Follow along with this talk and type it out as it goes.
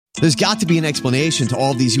There's got to be an explanation to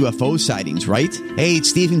all of these UFO sightings, right? Hey,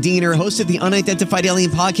 it's Stephen Diener, host of the Unidentified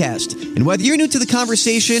Alien Podcast. And whether you're new to the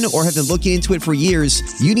conversation or have been looking into it for years,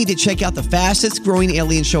 you need to check out the fastest growing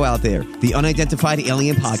alien show out there, the Unidentified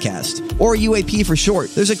Alien Podcast, or UAP for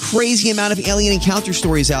short. There's a crazy amount of alien encounter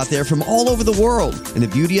stories out there from all over the world. And the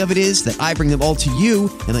beauty of it is that I bring them all to you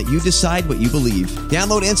and let you decide what you believe.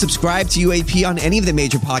 Download and subscribe to UAP on any of the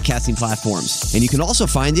major podcasting platforms. And you can also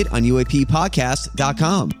find it on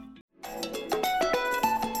UAPpodcast.com.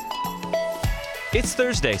 It's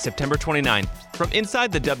Thursday, September 29th. From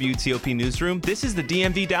inside the WTOP newsroom, this is the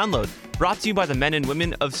DMV Download, brought to you by the men and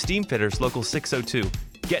women of Steamfitters Local 602.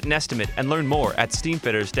 Get an estimate and learn more at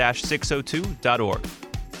steamfitters-602.org.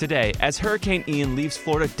 Today, as Hurricane Ian leaves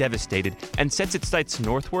Florida devastated and sets its sights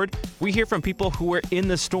northward, we hear from people who were in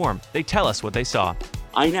the storm. They tell us what they saw.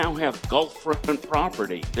 I now have Gulffront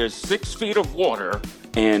property. There's 6 feet of water,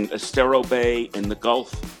 and Estero Bay and the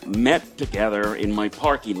Gulf met together in my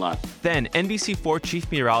parking lot. Then, NBC4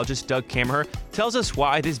 Chief Meteorologist Doug Kammerer tells us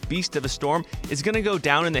why this beast of a storm is going to go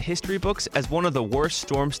down in the history books as one of the worst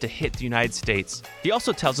storms to hit the United States. He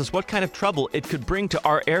also tells us what kind of trouble it could bring to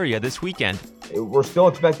our area this weekend. We're still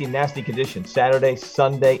expecting nasty conditions Saturday,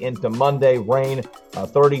 Sunday into Monday, rain,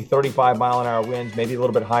 30, 35 mile-an-hour winds, maybe a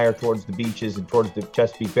little bit higher towards the beaches and towards the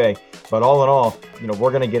Chesapeake Bay. But all in all,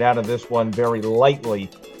 we're going to get out of this one very lightly.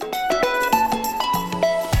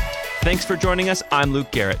 Thanks for joining us. I'm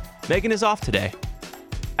Luke Garrett. Megan is off today.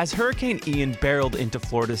 As Hurricane Ian barreled into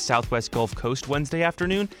Florida's southwest Gulf Coast Wednesday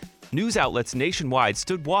afternoon, news outlets nationwide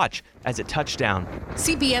stood watch as it touched down.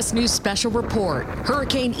 CBS News special report.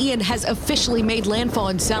 Hurricane Ian has officially made landfall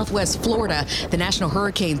in southwest Florida. The National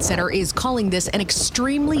Hurricane Center is calling this an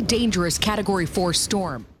extremely dangerous Category 4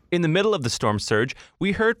 storm. In the middle of the storm surge,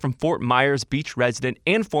 we heard from Fort Myers Beach resident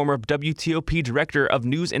and former WTOP Director of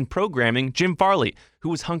News and Programming, Jim Farley, who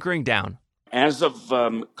was hunkering down. As of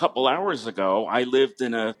a couple hours ago, I lived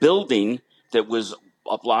in a building that was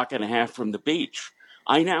a block and a half from the beach.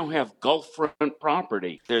 I now have Gulffront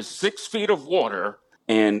property. There's 6 feet of water,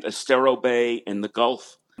 and Estero Bay and the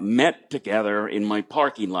Gulf met together in my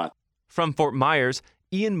parking lot. From Fort Myers,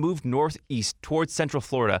 Ian moved northeast towards central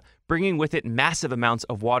Florida, bringing with it massive amounts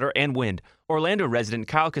of water and wind. Orlando resident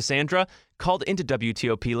Kyle Cassandra called into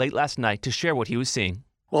WTOP late last night to share what he was seeing.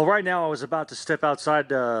 Well, right now I was about to step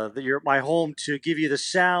outside my home to give you the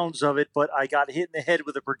sounds of it, but I got hit in the head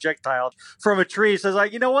with a projectile from a tree. So I was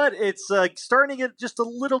like, you know what? It's starting to get just a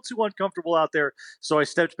little too uncomfortable out there. So I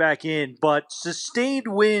stepped back in. But sustained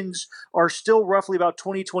winds are still roughly about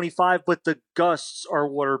 20-25, but the gusts are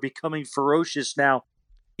what are becoming ferocious now.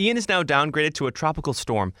 Ian is now downgraded to a tropical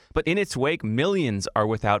storm, but in its wake, millions are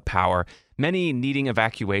without power, many needing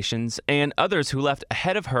evacuations, and others who left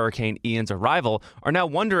ahead of Hurricane Ian's arrival are now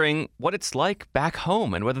wondering what it's like back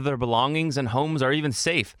home and whether their belongings and homes are even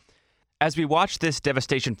safe. As we watch this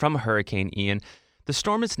devastation from Hurricane Ian, the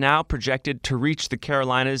storm is now projected to reach the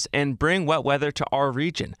Carolinas and bring wet weather to our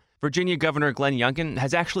region. Virginia Governor Glenn Youngkin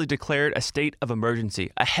has actually declared a state of emergency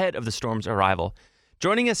ahead of the storm's arrival.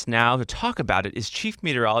 Joining us now to talk about it is Chief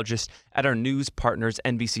Meteorologist at our news partners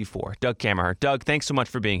NBC4, Doug Kammerer. Doug, thanks so much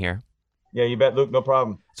for being here. Yeah, you bet, Luke. No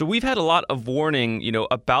problem. So we've had a lot of warning,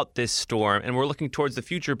 about this storm, and we're looking towards the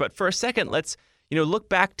future. But for a second, let's, look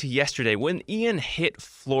back to yesterday. When Ian hit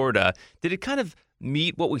Florida, did it kind of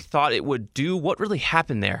meet what we thought it would do? What really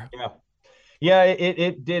happened there? Yeah,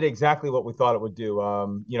 it did exactly what we thought it would do.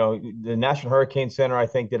 The National Hurricane Center, I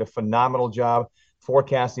think, did a phenomenal job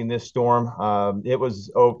forecasting this storm. It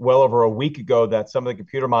was well over a week ago that some of the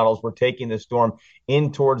computer models were taking this storm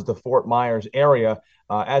in towards the Fort Myers area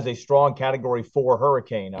as a strong Category 4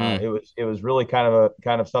 hurricane. It was really kind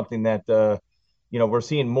of something that we're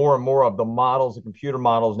seeing more and more of the models, the computer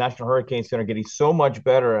models. National Hurricane Center getting so much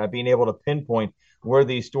better at being able to pinpoint where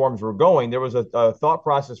these storms were going. There was a thought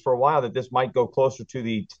process for a while that this might go closer to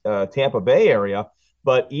the Tampa Bay area,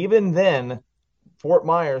 but even then, Fort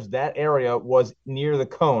Myers, that area was near the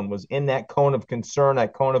cone, was in that cone of concern,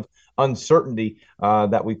 that cone of uncertainty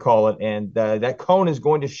that we call it. And that cone is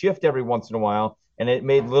going to shift every once in a while. And it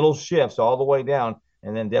made little shifts all the way down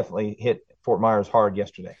and then definitely hit Fort Myers hard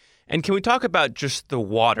yesterday. And can we talk about just the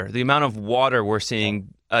water, the amount of water we're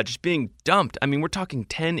seeing just being dumped? I mean, we're talking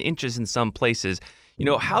 10 inches in some places.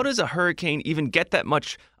 How does a hurricane even get that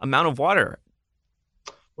much amount of water?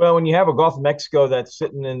 Well, when you have a Gulf of Mexico that's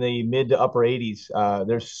sitting in the mid to upper 80s,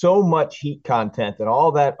 there's so much heat content that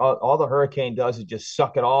all the hurricane does is just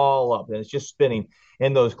suck it all up, and it's just spinning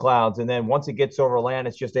in those clouds. And then once it gets over land,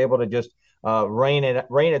 it's just able to just rain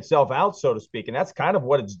itself out, so to speak. And that's kind of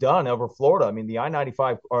what it's done over Florida. I mean, the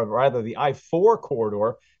I-95, or rather the I-4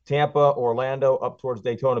 corridor, Tampa, Orlando, up towards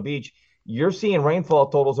Daytona Beach, you're seeing rainfall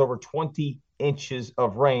totals over 20 inches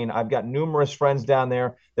of rain. I've got numerous friends down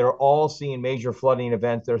there. They're all seeing major flooding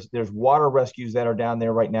events. There's water rescues that are down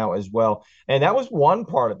there right now as well. And that was one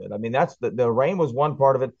part of it. I mean, that's the rain was one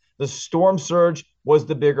part of it. The storm surge was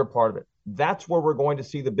the bigger part of it. That's where we're going to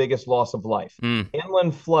see the biggest loss of life.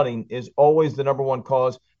 Inland flooding is always the number one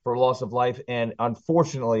cause for loss of life. And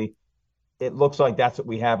unfortunately, it looks like that's what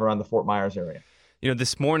we have around the Fort Myers area.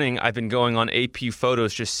 This morning I've been going on AP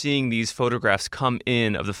Photos, just seeing these photographs come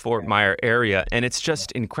in of the Fort Myers area, and it's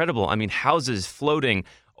just incredible. I mean, houses floating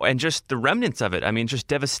and just the remnants of it. I mean, just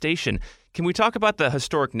devastation. Can we talk about the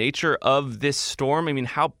historic nature of this storm? I mean,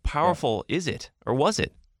 how powerful is it, or was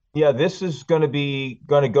it? Yeah, this is going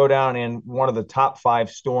to go down in one of the top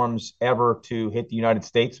 5 storms ever to hit the United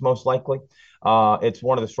States, most likely. It's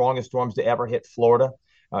one of the strongest storms to ever hit Florida.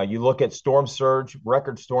 You look at storm surge,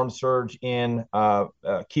 record storm surge in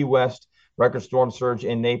Key West, record storm surge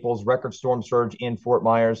in Naples, record storm surge in Fort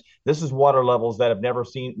Myers. This is water levels that have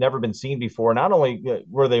never been seen before. Not only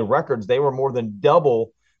were they records, they were more than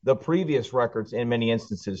double the previous records in many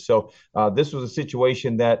instances. So this was a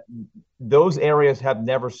situation that those areas have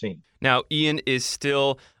never seen. Now, Ian is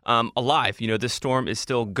still alive. This storm is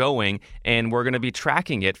still going, and we're going to be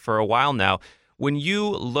tracking it for a while now. When you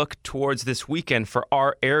look towards this weekend for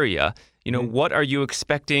our area, what are you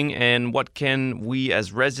expecting, and what can we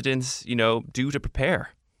as residents, do to prepare?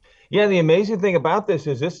 Yeah, the amazing thing about this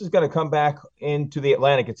is going to come back into the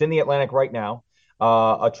Atlantic. It's in the Atlantic right now.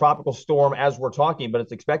 A tropical storm as we're talking, but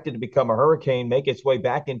it's expected to become a hurricane, make its way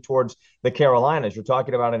back in towards the Carolinas. You're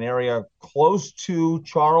talking about an area close to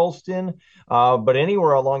Charleston, but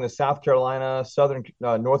anywhere along the South Carolina, southern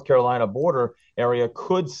North Carolina border area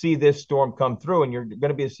could see this storm come through, and you're going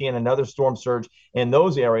to be seeing another storm surge in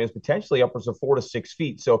those areas, potentially upwards of 4 to 6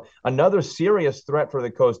 feet. So another serious threat for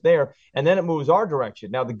the coast there, and then it moves our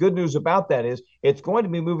direction. Now, the good news about that is it's going to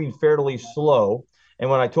be moving fairly slow. And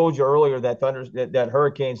when I told you earlier that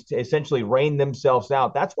hurricanes essentially rain themselves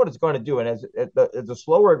out, that's what it's going to do. And as the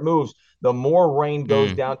slower it moves, the more rain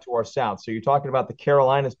goes down to our south. So you're talking about the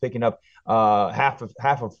Carolinas picking up half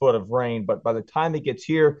a foot of rain. But by the time it gets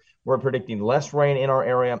here, we're predicting less rain in our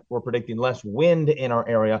area. We're predicting less wind in our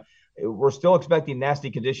area. We're still expecting nasty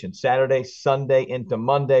conditions Saturday, Sunday into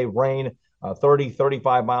Monday, rain. 30,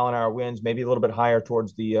 35 mile an hour winds, maybe a little bit higher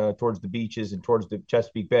towards the beaches and towards the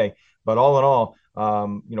Chesapeake Bay. But all in all,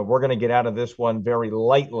 we're going to get out of this one very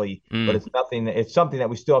lightly, but it's something that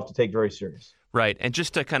we still have to take very serious. Right. And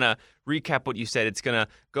just to kind of recap what you said, it's going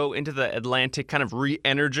to go into the Atlantic, kind of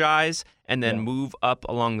re-energize, and then move up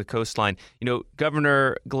along the coastline.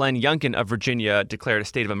 Governor Glenn Youngkin of Virginia declared a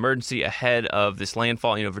state of emergency ahead of this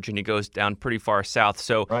landfall. Virginia goes down pretty far south.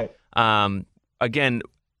 So, again,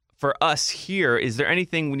 for us here, is there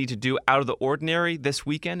anything we need to do out of the ordinary this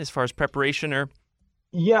weekend as far as preparation or?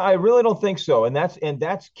 Yeah, I really don't think so, and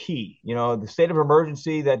that's key. The state of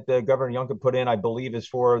emergency that Governor Youngkin put in, I believe, is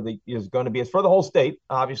for the whole state,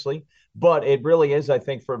 obviously, but it really is, I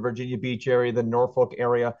think, for Virginia Beach area, the Norfolk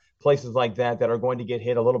area, places like that are going to get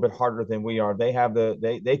hit a little bit harder than we are.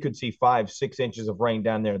 They could see 5-6 inches of rain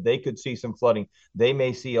down there. They could see some flooding. They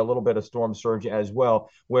may see a little bit of storm surge as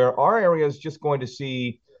well. Where our area is just going to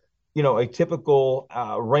see, a typical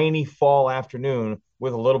rainy fall afternoon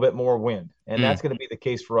with a little bit more wind. And that's going to be the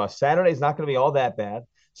case for us. Saturday's not going to be all that bad.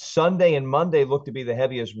 Sunday and Monday look to be the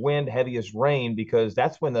heaviest wind, heaviest rain, because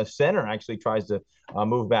that's when the center actually tries to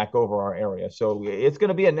move back over our area. So it's going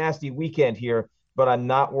to be a nasty weekend here, but I'm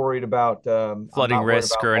not worried about flooding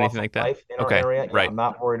risk or anything like that. In our area. Right. I'm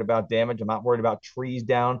not worried about damage. I'm not worried about trees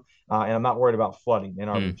down, and I'm not worried about flooding in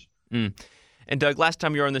our region. And Doug, last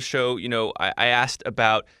time you were on the show, I asked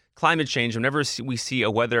about climate change. Whenever we see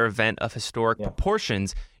a weather event of historic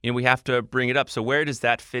proportions, we have to bring it up. So where does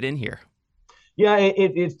that fit in here? Yeah,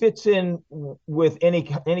 it fits in with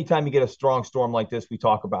anytime you get a strong storm like this, we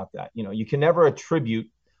talk about that. You can never attribute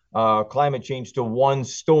climate change to one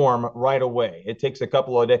storm right away. It takes a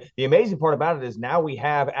couple of days. The amazing part about it is now we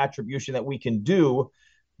have attribution that we can do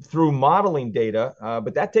through modeling data,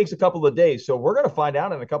 but that takes a couple of days. So we're going to find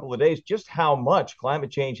out in a couple of days just how much climate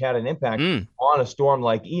change had an impact on a storm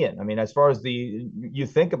like Ian. I mean, as far as you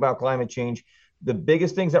think about climate change, the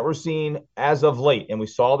biggest things that we're seeing as of late, and we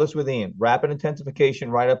saw this with Ian, rapid intensification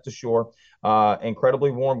right up to shore, incredibly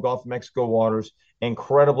warm Gulf of Mexico waters,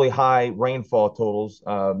 incredibly high rainfall totals.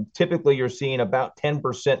 Typically, you're seeing about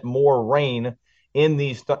 10% more rain in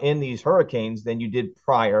these hurricanes than you did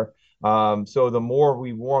prior. So the more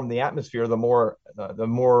we warm the atmosphere, the more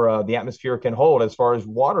the atmosphere can hold as far as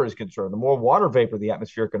water is concerned. The more water vapor the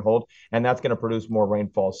atmosphere can hold, and that's going to produce more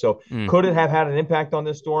rainfall. So could it have had an impact on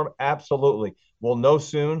this storm? Absolutely. We'll know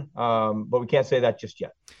soon, but we can't say that just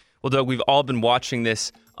yet. Well, Doug, we've all been watching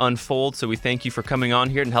this unfold, so we thank you for coming on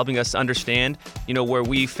here and helping us understand, where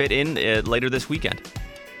we fit in later this weekend.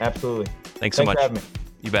 Absolutely. Thanks so much. For having me.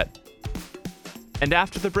 You bet. And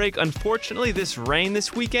after the break, unfortunately, this rain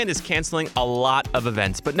this weekend is canceling a lot of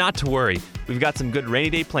events, but not to worry. We've got some good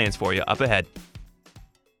rainy day plans for you up ahead.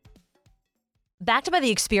 Backed by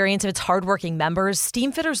the experience of its hardworking members,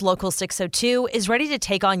 Steamfitters Local 602 is ready to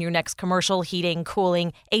take on your next commercial, heating,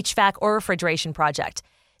 cooling, HVAC, or refrigeration project.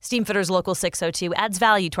 Steamfitters Local 602 adds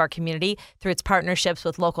value to our community through its partnerships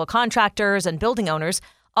with local contractors and building owners,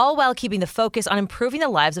 all while keeping the focus on improving the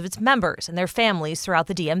lives of its members and their families throughout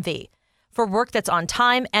the DMV. For work that's on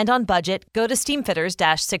time and on budget, go to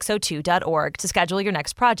steamfitters-602.org to schedule your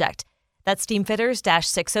next project. That's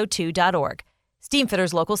steamfitters-602.org.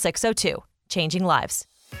 Steamfitters Local 602, changing lives.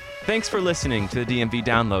 Thanks for listening to the DMV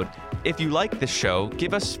Download. If you like this show,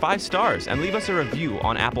 give us 5 stars and leave us a review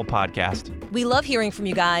on Apple Podcast. We love hearing from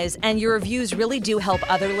you guys, and your reviews really do help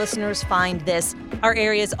other listeners find this, our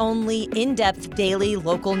area's only in-depth daily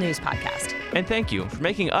local news podcast. And thank you for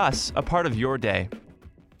making us a part of your day.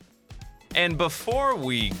 And before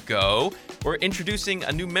we go, we're introducing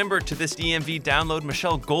a new member to this DMV Download,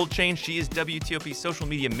 Michelle Goldchain. She is WTOP's social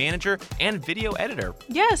media manager and video editor.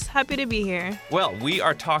 Yes, happy to be here. Well, we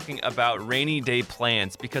are talking about rainy day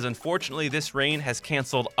plans because unfortunately this rain has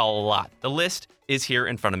canceled a lot. The list is here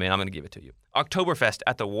in front of me, and I'm going to give it to you. Oktoberfest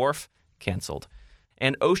at the Wharf, canceled.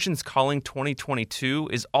 And Oceans Calling 2022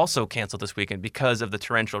 is also canceled this weekend because of the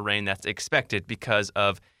torrential rain that's expected because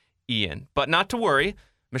of Ian. But not to worry.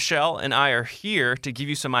 Michelle and I are here to give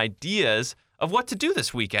you some ideas of what to do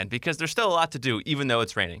this weekend because there's still a lot to do even though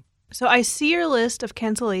it's raining. So I see your list of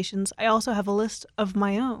cancellations. I also have a list of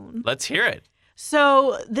my own. Let's hear it.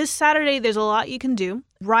 So this Saturday, there's a lot you can do.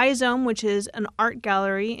 Rhizome, which is an art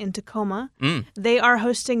gallery in Tacoma, they are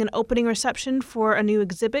hosting an opening reception for a new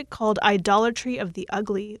exhibit called Idolatry of the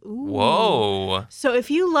Ugly. Ooh. Whoa. So if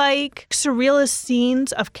you like surrealist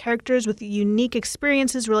scenes of characters with unique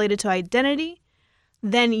experiences related to identity,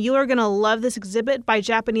 then you are going to love this exhibit by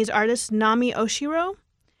Japanese artist Nami Oshiro.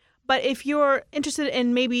 But if you're interested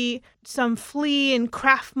in maybe some flea and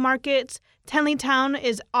craft markets, Tenleytown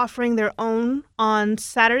is offering their own on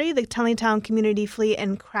Saturday, the Tenleytown Community Flea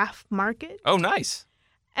and Craft Market. Oh, nice.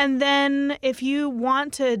 And then if you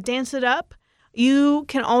want to dance it up, you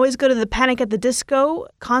can always go to the Panic at the Disco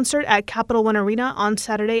concert at Capital One Arena on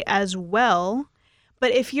Saturday as well.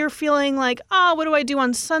 But if you're feeling like, what do I do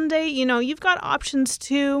on Sunday? You've got options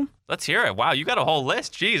too. Let's hear it. Wow, you got a whole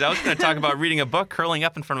list. Jeez, I was going to talk about reading a book, curling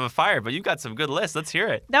up in front of a fire, but you've got some good lists. Let's hear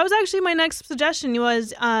it. That was actually my next suggestion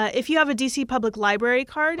was if you have a DC Public Library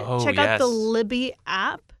card, check out the Libby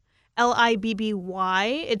app, Libby.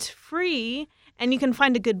 It's free, and you can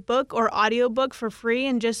find a good book or audiobook for free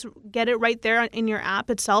and just get it right there in your app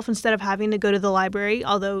itself instead of having to go to the library,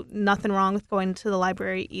 although nothing wrong with going to the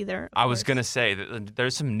library either. I was going to say that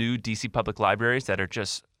there's some new DC public libraries that are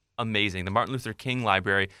just amazing. The Martin Luther King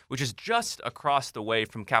Library, which is just across the way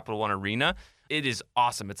from Capital One Arena, it is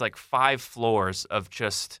awesome. It's like 5 floors of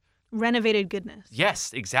just renovated goodness.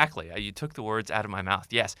 Yes, exactly. You took the words out of my mouth.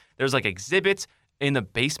 Yes. There's like exhibits. In the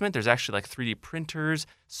basement, there's actually like 3D printers,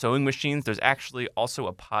 sewing machines. There's actually also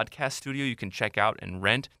a podcast studio you can check out and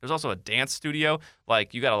rent. There's also a dance studio.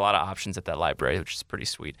 Like, you got a lot of options at that library, which is pretty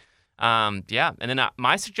sweet. Yeah. And then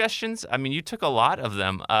my suggestions, you took a lot of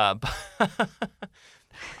them. I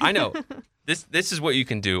know. This is what you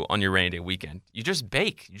can do on your rainy day weekend. You just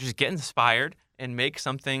bake. You just get inspired and make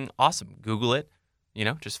something awesome. Google it.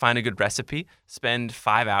 Just find a good recipe, spend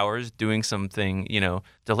 5 hours doing something,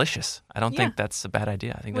 delicious. I don't think that's a bad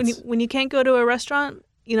idea. I think when you can't go to a restaurant,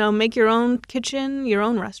 make your own kitchen, your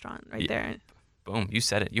own restaurant there. Boom, you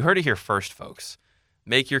said it. You heard it here first, folks.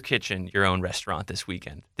 Make your kitchen your own restaurant this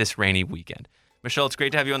weekend, this rainy weekend. Michelle, it's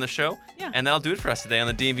great to have you on the show. Yeah. And that'll do it for us today on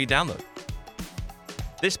the DMV Download.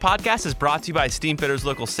 This podcast is brought to you by Steamfitters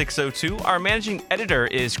Local 602. Our managing editor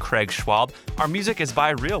is Craig Schwab. Our music is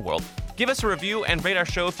by Real World. Give us a review and rate our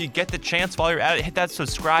show if you get the chance. While you're at it, hit that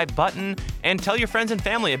subscribe button and tell your friends and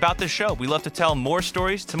family about this show. We love to tell more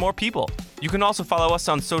stories to more people. You can also follow us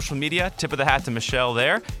on social media. Tip of the hat to Michelle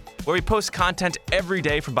there, where we post content every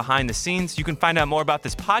day from behind the scenes. You can find out more about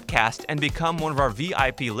this podcast and become one of our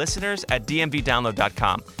VIP listeners at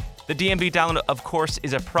dmvdownload.com. The DMV download, of course,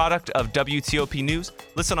 is a product of WTOP News.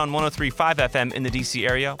 Listen on 103.5 FM in the D.C.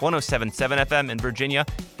 area, 107.7 FM in Virginia.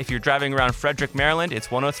 If you're driving around Frederick, Maryland, it's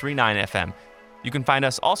 103.9 FM. You can find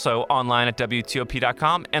us also online at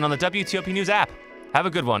WTOP.com and on the WTOP News app. Have a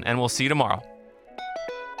good one, and we'll see you tomorrow.